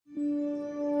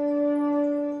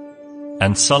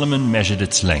And Solomon measured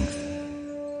its length,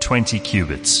 20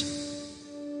 cubits,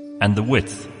 and the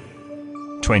width,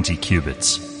 20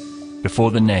 cubits, before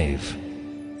the nave.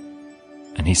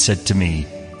 And he said to me,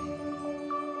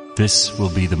 "This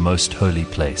will be the most holy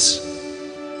place."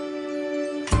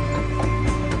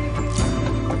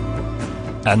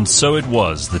 And so it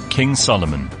was that King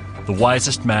Solomon, the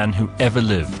wisest man who ever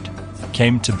lived,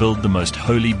 came to build the most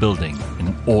holy building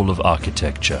in all of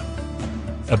architecture.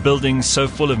 A building so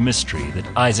full of mystery that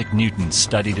Isaac Newton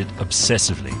studied it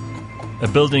obsessively. A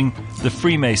building the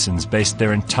Freemasons based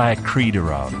their entire creed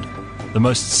around. The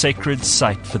most sacred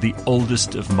site for the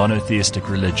oldest of monotheistic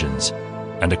religions.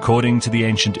 And according to the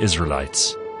ancient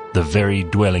Israelites, the very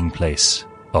dwelling place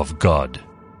of God.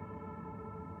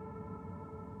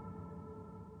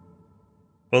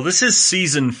 Well, this is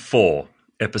Season 4,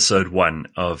 Episode 1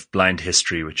 of Blind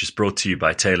History, which is brought to you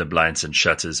by Taylor Blinds and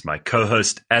Shutters, my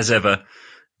co-host, as ever,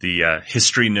 the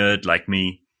history nerd like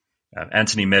me,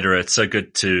 Anthony Mederer. It's so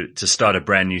good to start a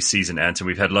brand new season, Anton.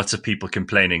 We've had lots of people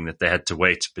complaining that they had to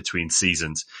wait between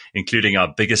seasons, including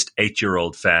our biggest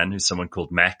 8-year-old fan, who's someone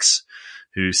called Max,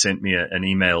 who sent me an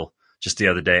email just the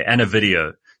other day and a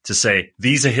video to say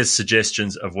these are his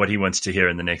suggestions of what he wants to hear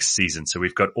in the next season. So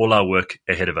we've got all our work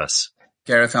ahead of us.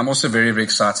 Gareth, I'm also very, very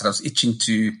excited. I was itching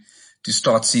to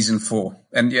start Season 4.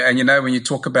 And you know, when you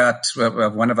talk about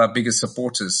one of our biggest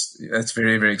supporters, it's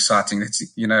very, very exciting. It's,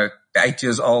 8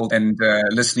 years old and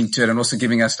listening to it and also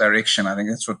giving us direction. I think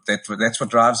that's what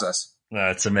drives us. No,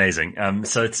 it's amazing.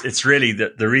 So it's really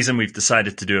the reason we've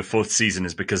decided to do a 4th season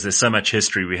is because there's so much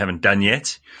history we haven't done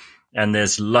yet. And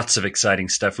there's lots of exciting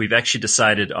stuff. We've actually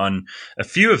decided on a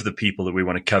few of the people that we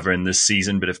want to cover in this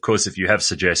season. But of course, if you have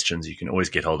suggestions, you can always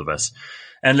get hold of us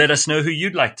and let us know who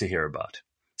you'd like to hear about.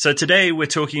 So today we're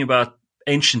talking about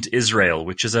ancient Israel,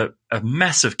 which is a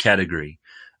massive category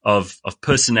of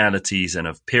personalities and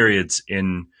of periods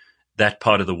in that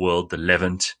part of the world, the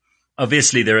Levant.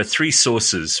 Obviously, there are 3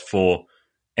 sources for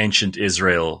ancient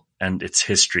Israel and its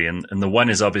history. And the one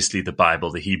is obviously the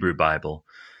Bible, the Hebrew Bible.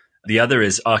 The other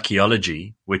is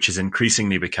archaeology, which is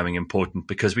increasingly becoming important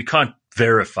because we can't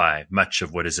verify much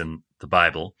of what is in the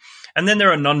Bible. And then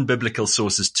there are non-biblical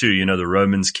sources too. The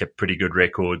Romans kept pretty good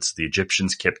records. The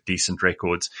Egyptians kept decent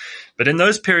records. But in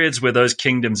those periods where those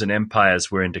kingdoms and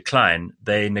empires were in decline,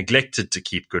 they neglected to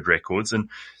keep good records. And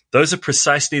those are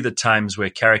precisely the times where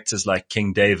characters like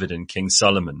King David and King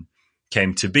Solomon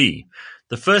came to be.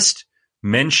 The first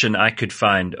mention I could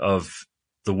find of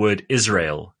the word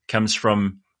Israel comes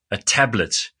from a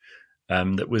tablet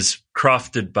that was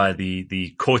crafted by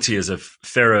the courtiers of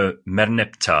Pharaoh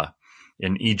Merneptah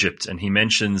in Egypt, and he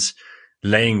mentions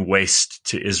laying waste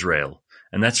to Israel.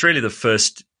 And that's really the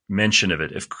first mention of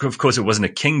it. Of course, it wasn't a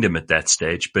kingdom at that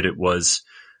stage, but it was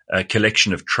a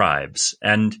collection of tribes.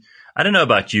 And I don't know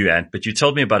about you, Ant, but you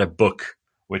told me about a book,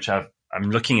 which I'm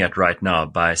looking at right now,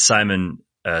 by Simon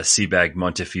Sebag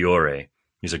Montefiore.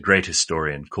 He's a great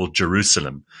historian, called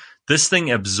Jerusalem. This thing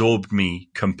absorbed me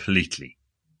completely.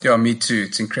 Yeah, me too.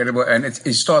 It's incredible. And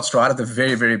it starts right at the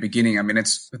very, very beginning. I mean,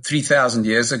 it's 3,000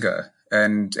 years ago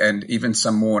and even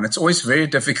some more. And it's always very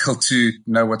difficult to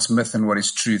know what's myth and what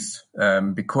is truth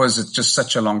because it's just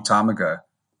such a long time ago.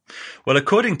 Well,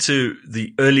 according to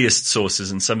the earliest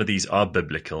sources, and some of these are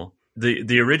biblical,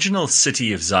 the original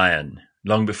city of Zion,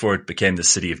 long before it became the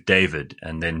city of David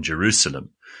and then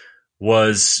Jerusalem,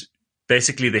 was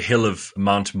basically the hill of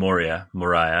Mount Moriah,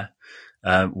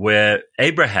 where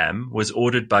Abraham was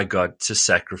ordered by God to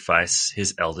sacrifice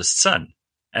his eldest son.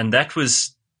 And that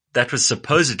was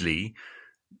supposedly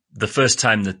the first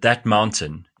time that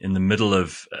mountain in the middle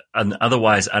of an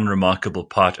otherwise unremarkable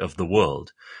part of the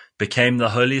world became the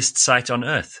holiest site on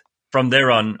earth. From there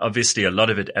on, obviously, a lot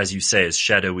of it, as you say, is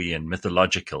shadowy and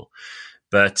mythological.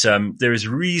 But there is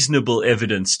reasonable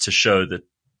evidence to show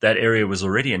that area was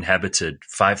already inhabited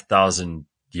 5,000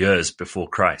 years before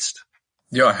Christ.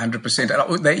 Yeah,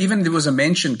 100%. There was a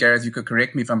mention, Gareth, you could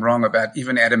correct me if I'm wrong, about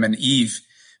even Adam and Eve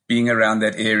being around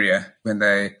that area. When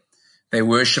they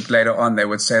worshipped later on, they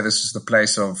would say this is the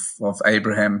place of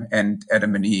Abraham and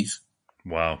Adam and Eve.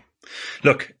 Wow.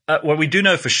 Look, what we do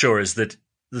know for sure is that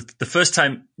the first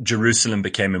time Jerusalem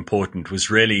became important was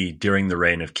really during the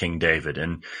reign of King David.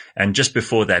 And just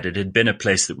before that, it had been a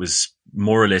place that was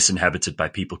more or less inhabited by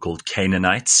people called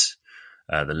Canaanites,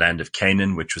 the land of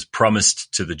Canaan, which was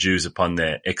promised to the Jews upon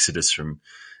their exodus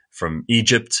from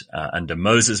Egypt under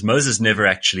Moses. Moses never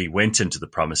actually went into the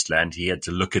promised land. He had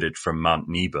to look at it from Mount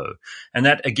Nebo. And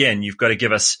that, again, you've got to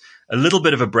give us a little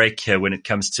bit of a break here when it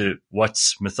comes to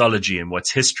what's mythology and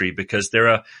what's history, because there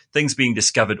are things being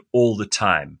discovered all the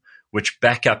time which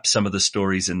back up some of the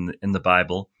stories in the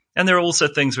Bible. And there are also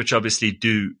things which obviously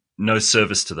do no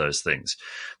service to those things.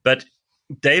 But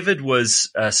David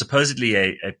was supposedly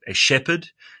a shepherd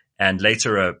and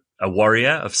later a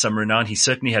warrior of some renown. He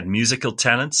certainly had musical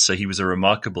talents, so he was a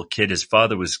remarkable kid. His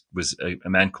father was a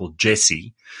man called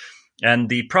Jesse. And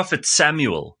the prophet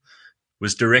Samuel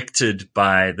was directed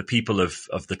by the people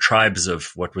of the tribes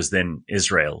of what was then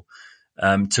Israel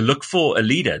to look for a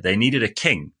leader. They needed a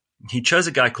king. He chose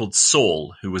a guy called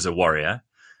Saul, who was a warrior.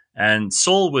 And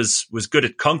Saul was good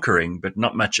at conquering, but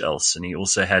not much else. And he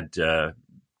also had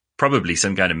probably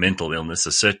some kind of mental illness,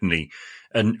 or certainly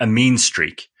a mean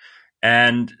streak.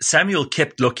 And Samuel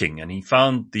kept looking, and he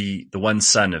found the one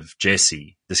son of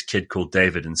Jesse, this kid called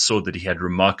David, and saw that he had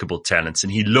remarkable talents.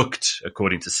 And he looked,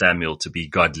 according to Samuel, to be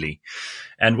godly.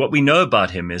 And what we know about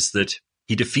him is that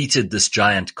he defeated this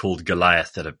giant called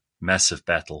Goliath at a massive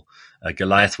battle.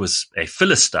 Goliath was a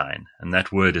Philistine, and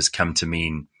that word has come to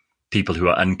mean people who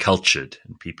are uncultured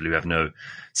and people who have no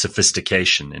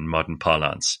sophistication in modern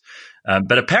parlance.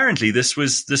 But apparently this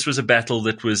was a battle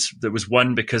that was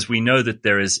won because we know that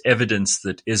there is evidence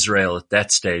that Israel at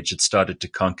that stage had started to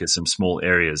conquer some small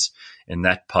areas in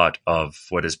that part of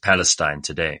what is Palestine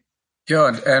today.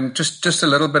 Yeah, just a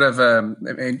little bit of an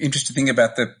interesting thing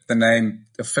about the name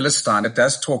the Philistine. It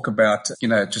does talk about,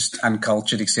 just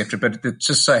uncultured, etc. But it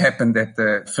just so happened that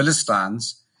the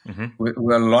Philistines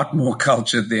were a lot more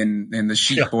cultured than the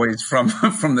sheep boys from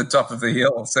the top of the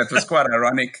hill. So it was quite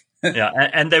ironic. Yeah,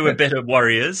 and they were better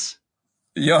warriors.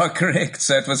 Yeah, correct.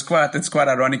 So it's quite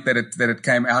ironic that it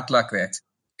came out like that.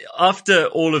 After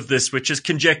all of this, which is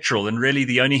conjectural, and really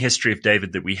the only history of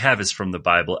David that we have is from the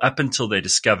Bible, up until they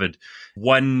discovered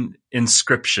one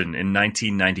inscription in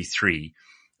 1993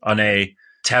 on a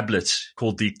tablet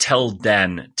called the Tel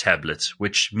Dan tablet,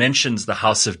 which mentions the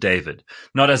house of David,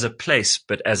 not as a place,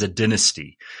 but as a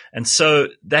dynasty. And so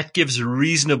that gives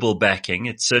reasonable backing.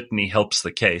 It certainly helps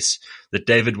the case that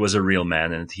David was a real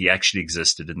man and that he actually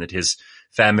existed and that his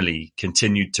family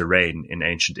continued to reign in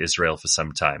ancient Israel for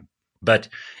some time. But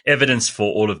evidence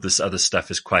for all of this other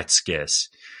stuff is quite scarce.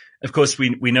 Of course,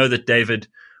 we know that David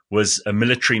was a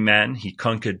military man. He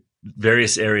conquered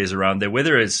various areas around there.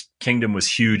 Whether his kingdom was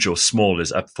huge or small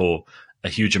is up for a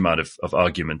huge amount of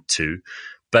argument too.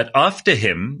 But after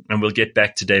him, and we'll get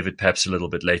back to David perhaps a little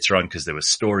bit later on, because there were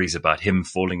stories about him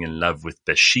falling in love with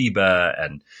Bathsheba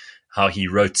and how he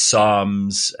wrote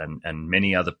Psalms and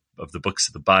many other of the books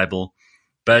of the Bible.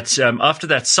 But after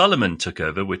that, Solomon took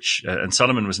over, and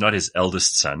Solomon was not his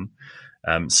eldest son.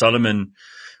 Solomon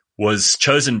was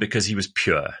chosen because he was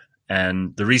pure.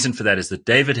 And the reason for that is that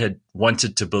David had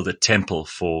wanted to build a temple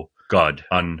for God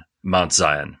on Mount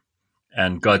Zion.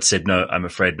 And God said, no, I'm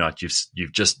afraid not.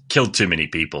 You've just killed too many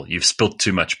people. You've spilt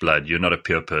too much blood. You're not a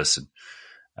pure person.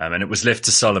 And it was left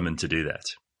to Solomon to do that.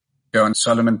 Yeah, and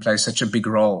Solomon plays such a big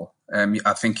role.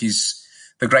 I think he's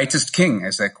the greatest king,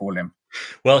 as they call him.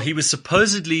 Well, he was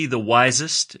supposedly the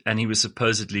wisest and he was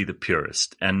supposedly the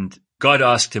purest. And God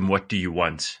asked him, what do you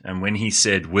want? And when he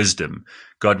said wisdom,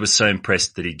 God was so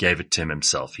impressed that he gave it to him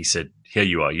himself. He said, here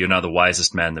you are. You're now the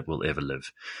wisest man that will ever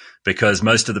live. Because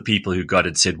most of the people who God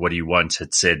had said, what do you want?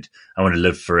 Had said, I want to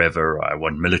live forever, or I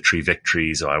want military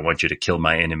victories, or I want you to kill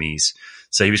my enemies.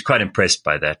 So he was quite impressed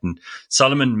by that. And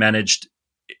Solomon managed,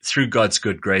 through God's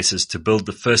good graces, to build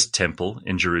the first temple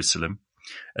in Jerusalem,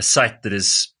 a site that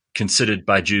is considered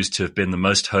by Jews to have been the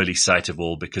most holy site of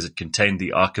all because it contained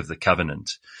the Ark of the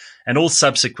Covenant. And all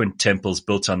subsequent temples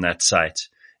built on that site,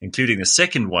 including the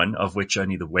second one, of which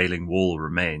only the Wailing Wall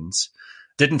remains,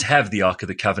 didn't have the Ark of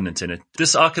the Covenant in it.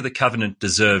 This Ark of the Covenant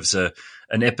deserves an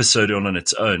episode all on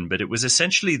its own, but it was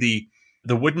essentially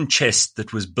the wooden chest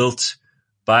that was built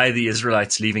by the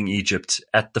Israelites leaving Egypt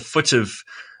at the foot of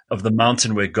the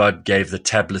mountain where God gave the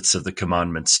tablets of the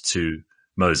commandments to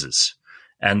Moses.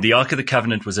 And the Ark of the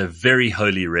Covenant was a very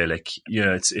holy relic. You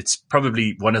know, it's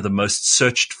probably one of the most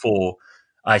searched for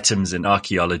items in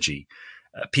archaeology.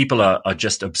 People are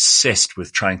just obsessed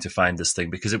with trying to find this thing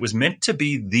because it was meant to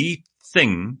be the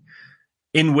thing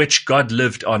in which God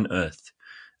lived on earth.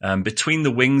 Between the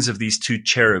wings of these two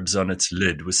cherubs on its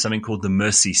lid was something called the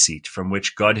mercy seat, from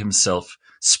which God himself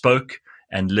spoke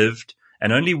and lived.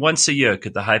 And only once a year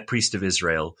could the high priest of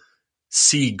Israel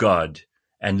see God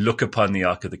and look upon the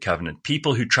Ark of the Covenant.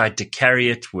 People who tried to carry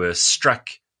it were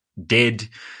struck dead.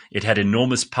 It had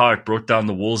enormous power. It brought down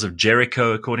the walls of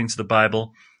Jericho, according to the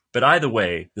Bible. But either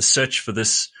way, the search for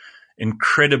this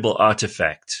incredible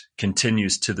artifact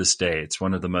continues to this day. It's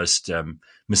one of the most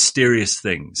mysterious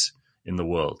things in the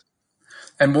world.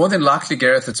 And more than likely,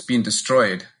 Gareth, it's been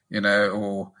destroyed,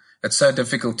 or it's so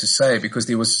difficult to say because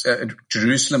there was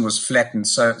Jerusalem was flattened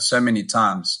so many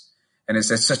times. And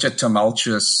it's such a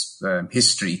tumultuous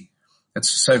history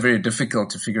it's so very difficult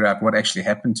to figure out what actually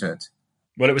happened to it.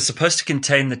 Well, it was supposed to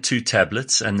contain the 2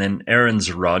 tablets and then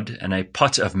Aaron's rod and a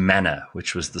pot of manna,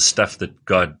 which was the stuff that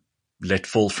God let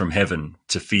fall from heaven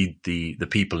to feed the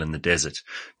people in the desert.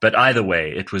 But either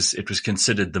way, it was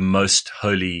considered the most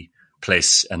holy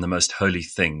place and the most holy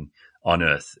thing on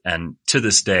earth. And to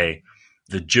this day,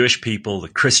 the Jewish people, the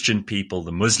Christian people,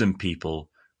 the Muslim people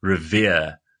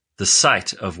revere the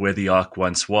site of where the ark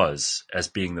once was as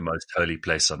being the most holy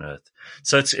place on earth.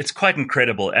 So it's quite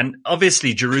incredible. And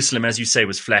obviously Jerusalem, as you say,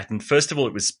 was flattened. First of all,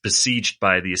 it was besieged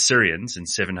by the Assyrians in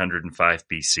 705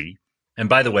 BC. And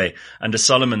by the way, under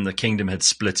Solomon, the kingdom had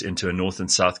split into a north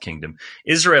and south kingdom.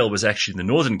 Israel was actually the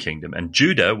northern kingdom, and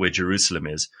Judah, where Jerusalem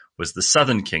is, was the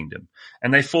southern kingdom.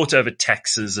 And they fought over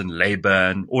taxes and labor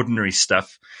and ordinary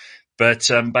stuff.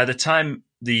 But by the time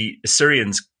the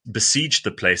Assyrians besieged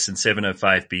the place in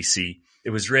 705 BC,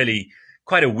 it was really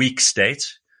quite a weak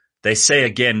state. They say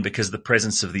again, because of the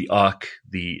presence of the ark,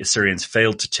 the Assyrians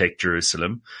failed to take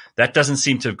Jerusalem. That doesn't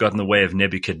seem to have gotten in the way of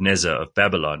Nebuchadnezzar of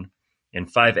Babylon. In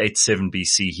 587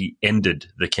 BC, he ended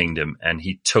the kingdom and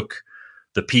he took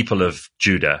the people of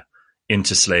Judah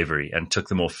into slavery and took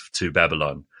them off to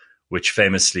Babylon, which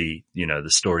famously, the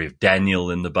story of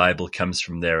Daniel in the Bible comes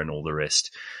from there and all the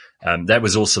rest. That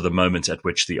was also the moment at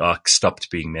which the ark stopped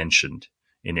being mentioned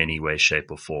in any way,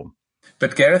 shape or form.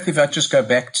 But Gareth, if I just go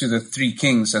back to the 3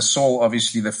 kings, Saul,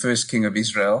 obviously the first king of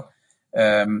Israel,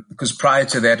 because prior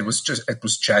to that it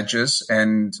was judges,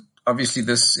 and obviously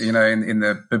this, in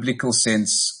the biblical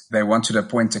sense, they wanted to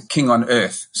appoint a king on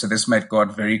earth. So this made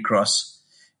God very cross.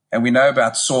 And we know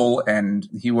about Saul, and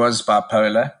he was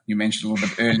bipolar. You mentioned a little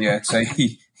bit earlier. So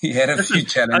he had a few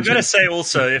challenges. I've got to say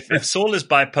also, if Saul is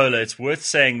bipolar, it's worth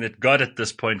saying that God at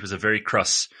this point was a very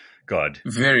cross God.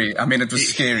 Very. I mean, it was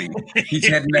scary. He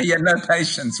had no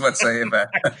patience whatsoever.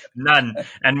 None.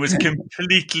 And was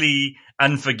completely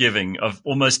unforgiving of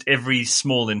almost every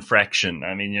small infraction.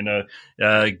 I mean,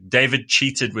 David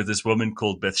cheated with this woman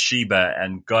called Bathsheba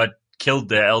and God killed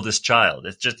their eldest child.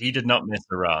 It's just, he did not mess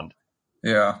around.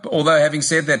 Yeah. Although having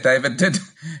said that, David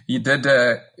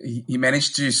he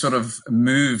managed to sort of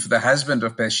move the husband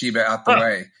of Bathsheba out the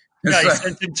way. Yeah, he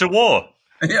sent him to war.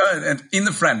 Yeah. And in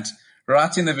the front.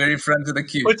 Right in the very front of the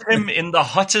queue. Put him in the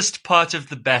hottest part of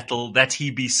the battle that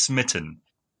he be smitten.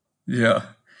 Yeah.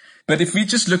 But if we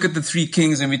just look at the 3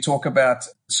 kings and we talk about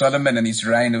Solomon and his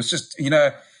reign, it was just,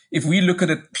 if we look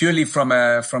at it purely from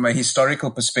a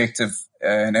historical perspective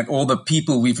and at all the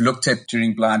people we've looked at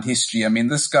during blind history, I mean,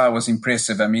 this guy was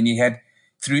impressive. I mean, he had,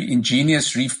 through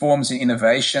ingenious reforms and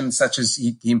innovation, such as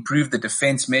he improved the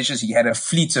defense measures. He had a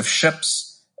fleet of ships.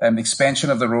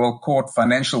 Expansion of the royal court,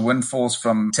 financial windfalls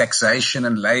from taxation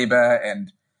and labor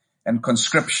and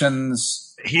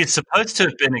conscriptions. He is supposed to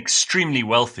have been extremely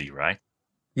wealthy, right?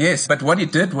 Yes, but what he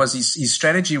did was his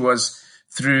strategy was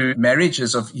through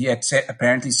marriages he had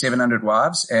apparently 700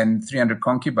 wives and 300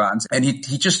 concubines, and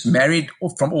he just married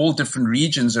from all different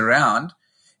regions around,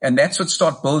 and that's what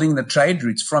started building the trade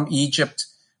routes from Egypt,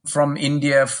 from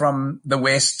India, from the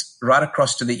west, right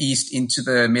across to the east into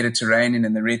the Mediterranean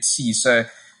and the Red Sea.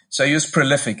 So he was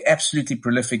prolific, absolutely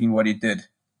prolific in what he did.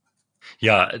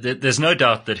 Yeah, there's no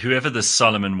doubt that whoever this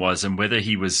Solomon was and whether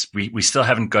he was, we still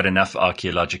haven't got enough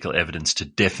archaeological evidence to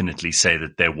definitely say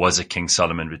that there was a King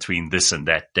Solomon between this and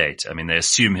that date. I mean, they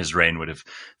assume his reign would have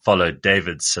followed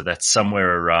David's, so that's somewhere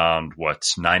around,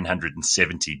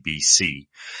 970 BC.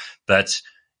 But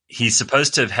he's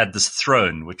supposed to have had this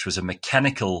throne, which was a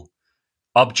mechanical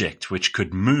object which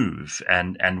could move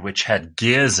and which had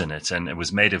gears in it, and it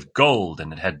was made of gold,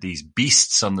 and it had these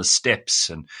beasts on the steps,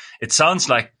 and it sounds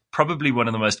like probably one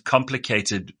of the most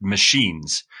complicated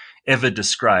machines ever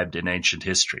described in ancient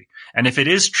history. And if it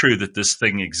is true that this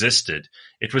thing existed,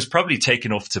 it was probably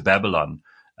taken off to Babylon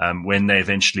when they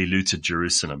eventually looted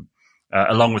Jerusalem,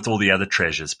 along with all the other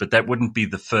treasures. But that wouldn't be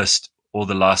the first or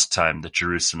the last time that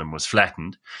Jerusalem was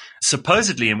flattened.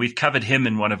 Supposedly, and we've covered him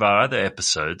in one of our other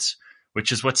episodes,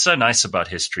 which is what's so nice about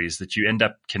history, is that you end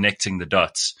up connecting the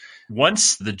dots.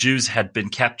 Once the Jews had been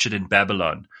captured in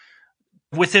Babylon,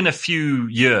 within a few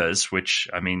years, which,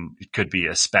 I mean, it could be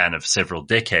a span of several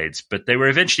decades, but they were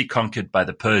eventually conquered by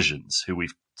the Persians, who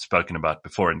we've spoken about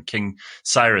before. And King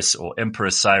Cyrus, or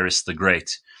Emperor Cyrus the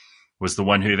Great, was the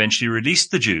one who eventually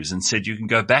released the Jews and said, you can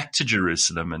go back to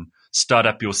Jerusalem and start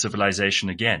up your civilization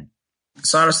again.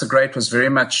 Cyrus the Great was very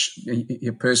much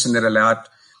a person that allowed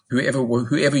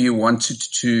whoever you wanted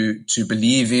to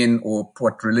believe in or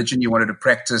what religion you wanted to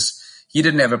practice. He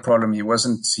didn't have a problem. He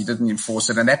didn't enforce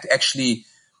it. And that actually,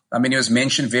 I mean, it was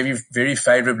mentioned very, very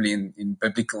favorably in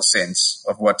biblical sense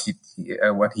of what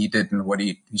he did and what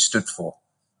he stood for.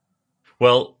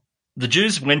 Well, the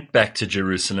Jews went back to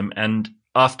Jerusalem, and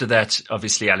after that,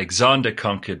 obviously, Alexander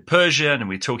conquered Persia, and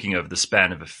we're talking over the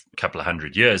span of a couple of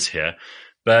hundred years here.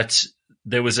 But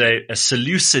there was a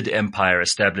Seleucid empire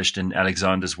established in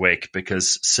Alexander's wake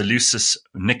because Seleucus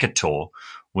Nicator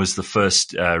was the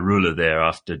first ruler there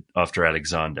after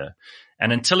Alexander.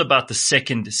 And until about the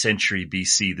 2nd century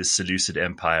BC, the Seleucid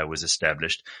Empire was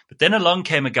established. But then along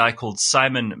came a guy called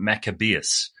Simon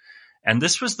Maccabeus. And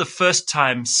this was the first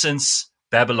time since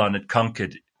Babylon had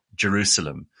conquered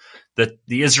Jerusalem that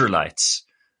the Israelites,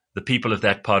 the people of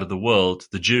that part of the world,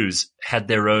 the Jews, had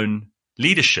their own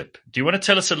leadership. Do you want to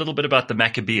tell us a little bit about the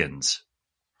Maccabeans?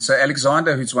 So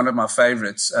Alexander, who's one of my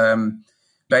favorites,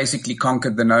 basically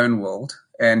conquered the known world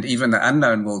and even the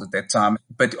unknown world at that time.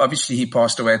 But obviously he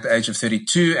passed away at the age of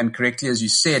 32. And correctly, as you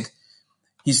said,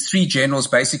 his 3 generals,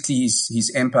 basically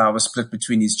his empire was split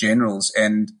between his generals.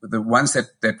 And the ones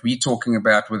that we're talking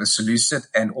about were the Seleucid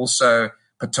and also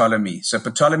Ptolemy. So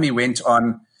Ptolemy went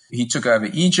on, he took over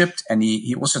Egypt, and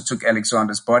he also took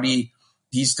Alexander's body.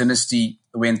 His dynasty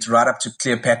went right up to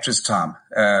Cleopatra's time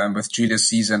with Julius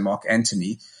Caesar and Mark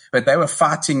Antony. But they were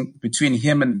fighting between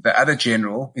him and the other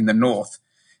general in the north.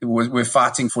 Were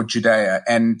fighting for Judea,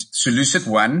 and Seleucid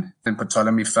won, then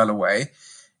Ptolemy fell away.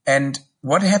 And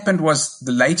what happened was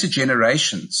the later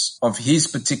generations of his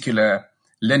particular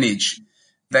lineage,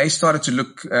 they started to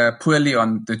look poorly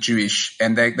on the Jewish,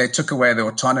 and they took away their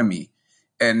autonomy.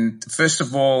 And first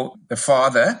of all, the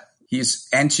father, he's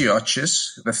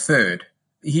Antiochus III.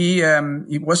 He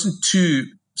wasn't too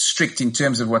strict in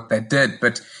terms of what they did,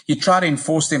 but he tried to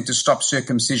enforce them to stop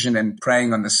circumcision and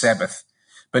praying on the Sabbath.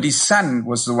 But his son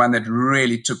was the one that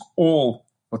really took all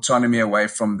autonomy away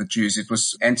from the Jews. It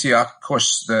was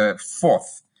Antiochus IV.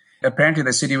 Apparently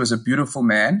they said he was a beautiful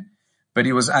man, but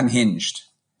he was unhinged.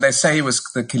 They say he was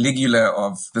the Caligula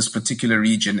of this particular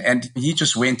region, and he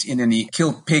just went in and he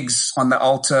killed pigs on the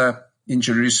altar in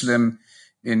Jerusalem,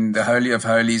 in the Holy of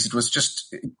Holies. It was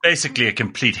just basically a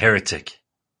complete heretic.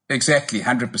 Exactly,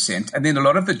 100%. And then a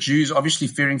lot of the Jews, obviously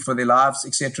fearing for their lives,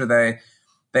 etc.,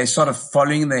 they sort of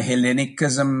following the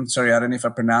Hellenicism. Sorry, I don't know if I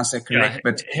pronounced that correct,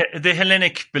 but the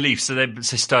Hellenic beliefs. So they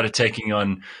started taking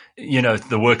on,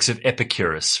 the works of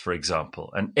Epicurus, for example.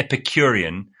 An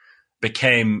Epicurean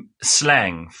became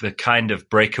slang for the kind of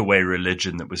breakaway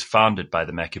religion that was founded by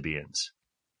the Maccabees.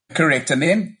 Correct. And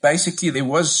then basically there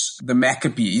was the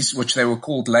Maccabees, which they were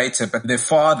called later, but their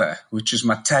father, which is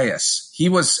Matthias, he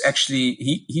was actually,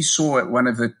 he saw one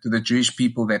of the Jewish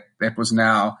people that was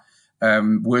now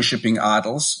worshipping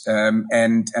idols.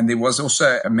 And there was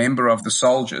also a member of the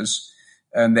soldiers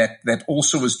that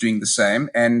also was doing the same.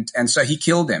 And so he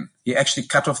killed them. He actually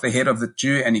cut off the head of the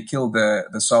Jew and he killed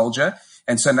the soldier.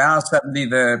 And so now suddenly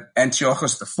the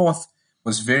Antiochus IV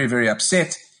was very, very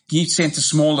upset. He sent a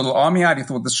small little army out. He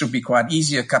thought this should be quite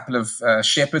easy. A couple of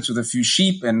shepherds with a few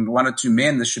sheep and 1 or 2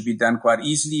 men. This should be done quite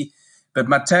easily. But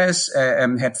Matthias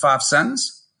had 5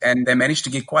 sons. And they managed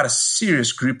to get quite a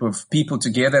serious group of people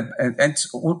together and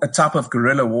a type of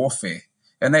guerrilla warfare.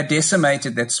 And they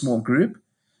decimated that small group.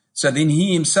 So then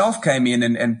he himself came in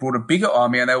and brought a bigger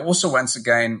army. And they also once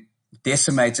again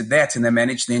decimated that. And they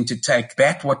managed then to take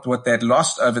back what they'd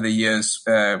lost over the years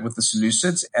with the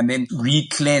Seleucids and then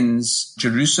re-cleanse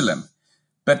Jerusalem.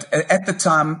 But at the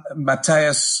time,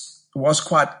 Matthias was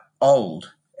quite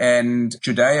old and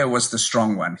Judea was the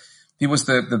strong one. He was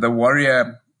the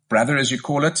warrior brother, as you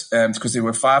call it, because there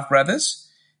were 5 brothers.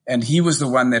 And he was the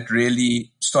one that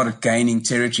really started gaining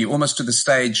territory, almost to the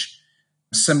stage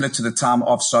similar to the time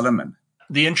of Solomon.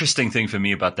 The interesting thing for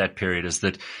me about that period is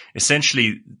that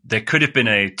essentially there could have been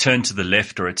a turn to the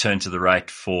left or a turn to the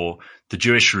right for the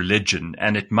Jewish religion,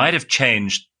 and it might have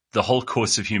changed the whole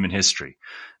course of human history.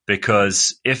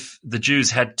 Because if the Jews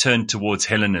had turned towards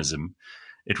Hellenism,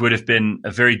 it would have been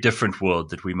a very different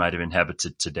world that we might have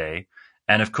inhabited today.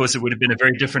 And of course, it would have been a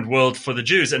very different world for the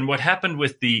Jews. And what happened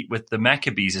with the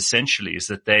Maccabees essentially is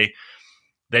that they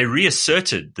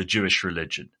reasserted the Jewish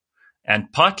religion,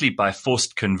 and partly by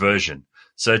forced conversion.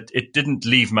 So it didn't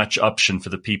leave much option for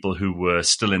the people who were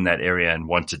still in that area and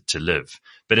wanted to live.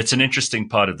 But it's an interesting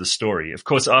part of the story. Of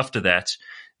course, after that,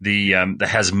 the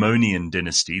Hasmonean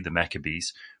dynasty, the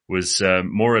Maccabees, was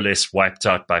more or less wiped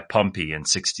out by Pompey in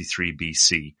 63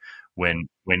 BC.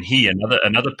 When he,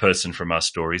 another person from our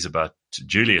stories about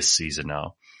Julius Caesar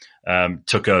now,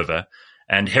 took over.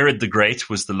 And Herod the Great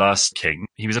was the last king.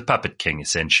 He was a puppet king,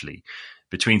 essentially.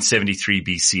 Between 73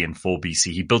 BC and 4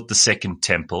 BC, he built the Second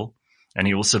Temple, and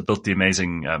he also built the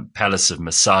amazing palace of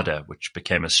Masada, which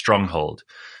became a stronghold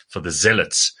for the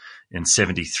Zealots in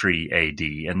 73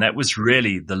 AD. And that was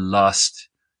really the last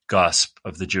gasp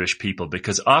of the Jewish people,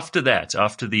 because after that,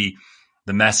 after the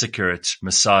the massacre at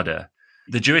Masada,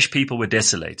 the Jewish people were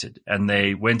desolated and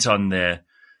they went on their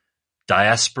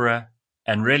diaspora.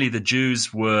 And really the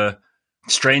Jews were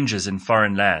strangers in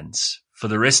foreign lands for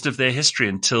the rest of their history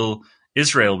until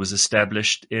Israel was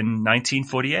established in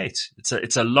 1948.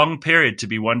 It's a long period to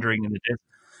be wandering in the desert.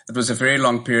 It was a very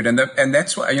long period, and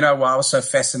that's why, why I was so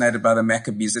fascinated by the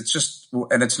Maccabees.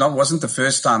 Wasn't the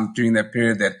first time during that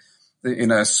period that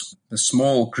a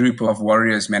small group of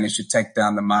warriors managed to take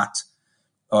down the might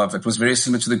of it. Was very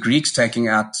similar to the Greeks taking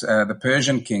out the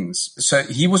Persian kings. So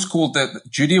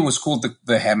Judea was called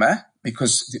the hammer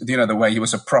because the way he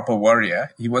was a proper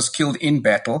warrior. He was killed in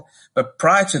battle, but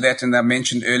prior to that, and I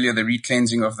mentioned earlier the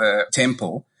re-cleansing of the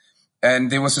temple.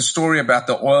 And there was a story about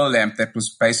the oil lamp that was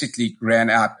basically ran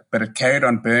out, but it carried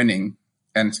on burning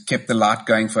and kept the light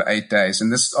going for 8 days.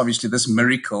 And this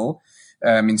miracle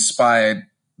inspired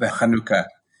the Hanukkah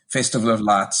Festival of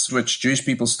Lights, which Jewish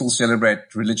people still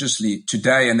celebrate religiously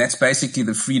today. And that's basically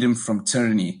the freedom from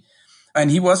tyranny.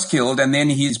 And he was killed, and then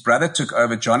his brother took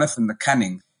over, Jonathan the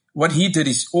Cunning. What he did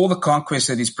is all the conquests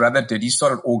that his brother did, he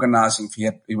started organizing.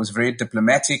 He was very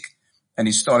diplomatic. And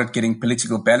he started getting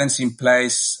political balance in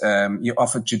place. He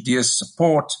offered Judea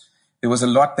support. There was a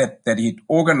lot that he'd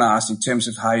organized in terms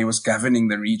of how he was governing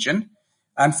the region.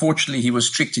 Unfortunately, he was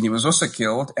tricked and he was also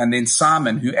killed. And then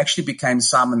Simon, who actually became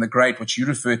Simon the Great, which you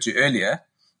referred to earlier,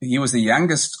 he was the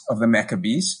youngest of the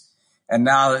Maccabees and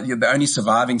now the only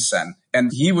surviving son. And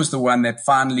he was the one that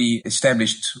finally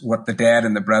established what the dad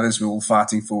and the brothers were all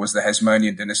fighting for, was the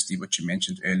Hasmonean dynasty, which you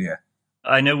mentioned earlier.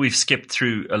 I know we've skipped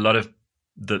through a lot of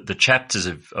the chapters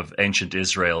of ancient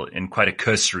Israel in quite a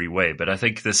cursory way, but I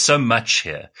think there's so much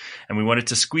here, and we wanted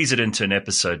to squeeze it into an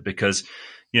episode because,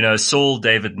 Saul,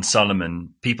 David, and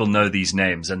Solomon, people know these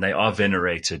names and they are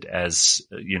venerated as,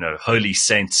 holy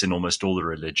saints in almost all the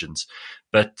religions.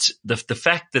 But the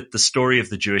fact that the story of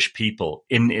the Jewish people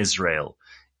in Israel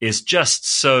is just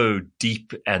so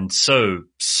deep and so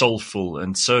soulful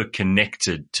and so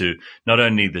connected to not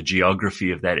only the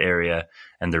geography of that area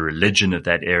and the religion of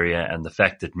that area and the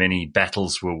fact that many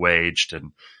battles were waged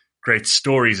and great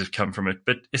stories have come from it.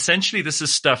 But essentially, this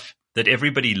is stuff that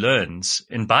everybody learns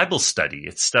in Bible study.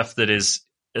 It's stuff that is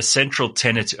a central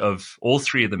tenet of all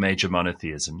three of the major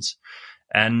monotheisms.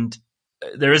 And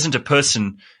there isn't a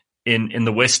person in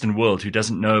the Western world who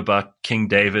doesn't know about King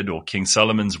David or King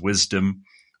Solomon's wisdom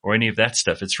or any of that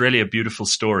stuff. It's really a beautiful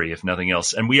story, if nothing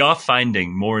else. And we are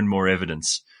finding more and more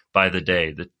evidence by the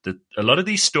day that a lot of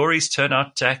these stories turn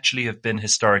out to actually have been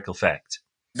historical fact.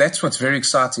 That's what's very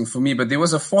exciting for me. But there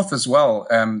was a fourth as well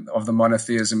of the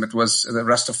monotheism. It was the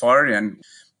Rastafarian,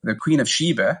 the Queen of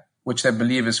Sheba, which they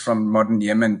believe is from modern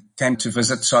Yemen, came to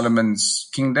visit Solomon's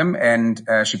kingdom, and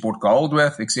she brought gold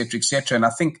with, etc., etc. And I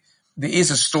think there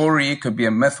is a story, it could be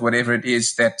a myth, whatever it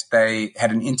is, that they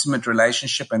had an intimate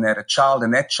relationship and they had a child,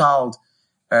 and that child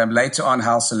later on,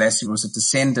 Haile Selassie, was a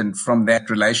descendant from that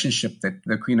relationship that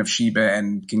the Queen of Sheba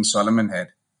and King Solomon had.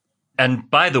 And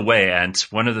by the way, Ant,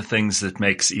 one of the things that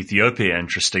makes Ethiopia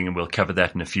interesting, and we'll cover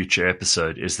that in a future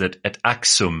episode, is that at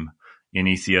Aksum in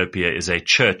Ethiopia is a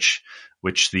church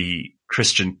which the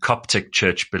Christian Coptic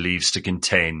Church believes to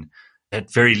contain,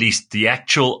 at very least, the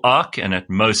actual Ark, and at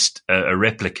most a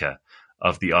replica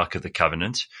of the Ark of the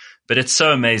Covenant. But it's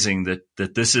so amazing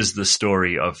that this is the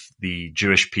story of the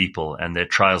Jewish people and their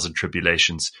trials and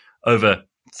tribulations over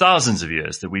thousands of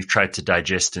years that we've tried to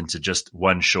digest into just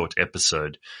one short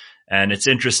episode. And it's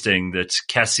interesting that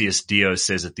Cassius Dio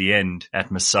says at the end, at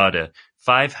Masada,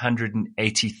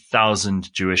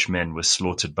 580,000 Jewish men were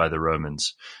slaughtered by the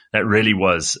Romans. That really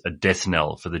was a death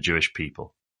knell for the Jewish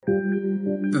people.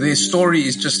 Their story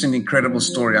is just an incredible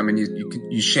story. I mean,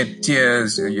 you shed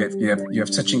tears. You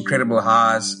have such incredible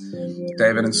highs.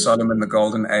 David and Solomon, the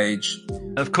Golden Age.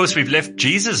 Of course, we've left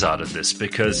Jesus out of this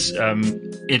because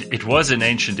it was in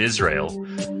ancient Israel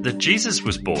that Jesus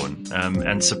was born,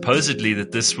 and supposedly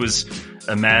that this was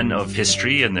a man of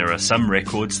history, and there are some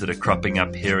records that are cropping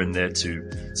up here and there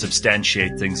to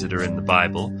substantiate things that are in the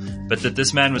Bible, but that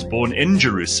this man was born in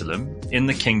Jerusalem, in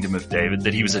the kingdom of David,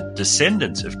 that he was a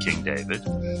descendant of King David,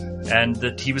 and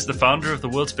that he was the founder of the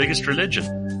world's biggest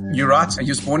religion. You're right. He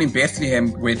was born in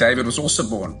Bethlehem, where David was also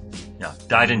born. Yeah,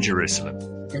 died in Jerusalem.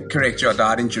 Correct, yeah,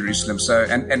 died in Jerusalem. So,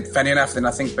 and funny enough, then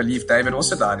I believe David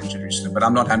also died in Jerusalem, but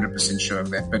I'm not 100% sure of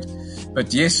that.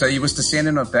 But yes, so he was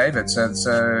descendant of David. So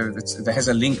it has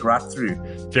a link right through.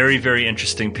 Very, very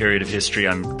interesting period of history.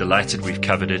 I'm delighted we've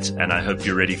covered it, and I hope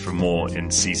you're ready for more in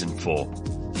season 4.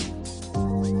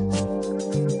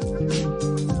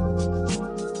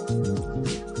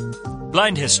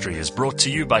 Blind History is brought to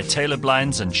you by Taylor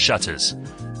Blinds and Shutters.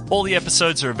 All the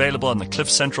episodes are available on the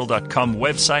cliffcentral.com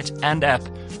website and app,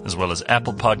 as well as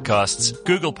Apple Podcasts,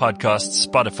 Google Podcasts,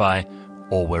 Spotify,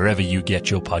 or wherever you get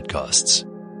your podcasts.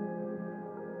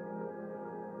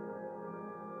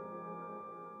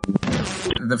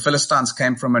 The Philistines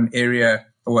came from an area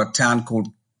or a town called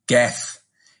Gath,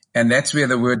 and that's where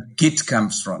the word Git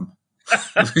comes from.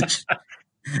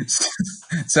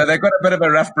 So they got a bit of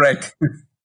a rough break.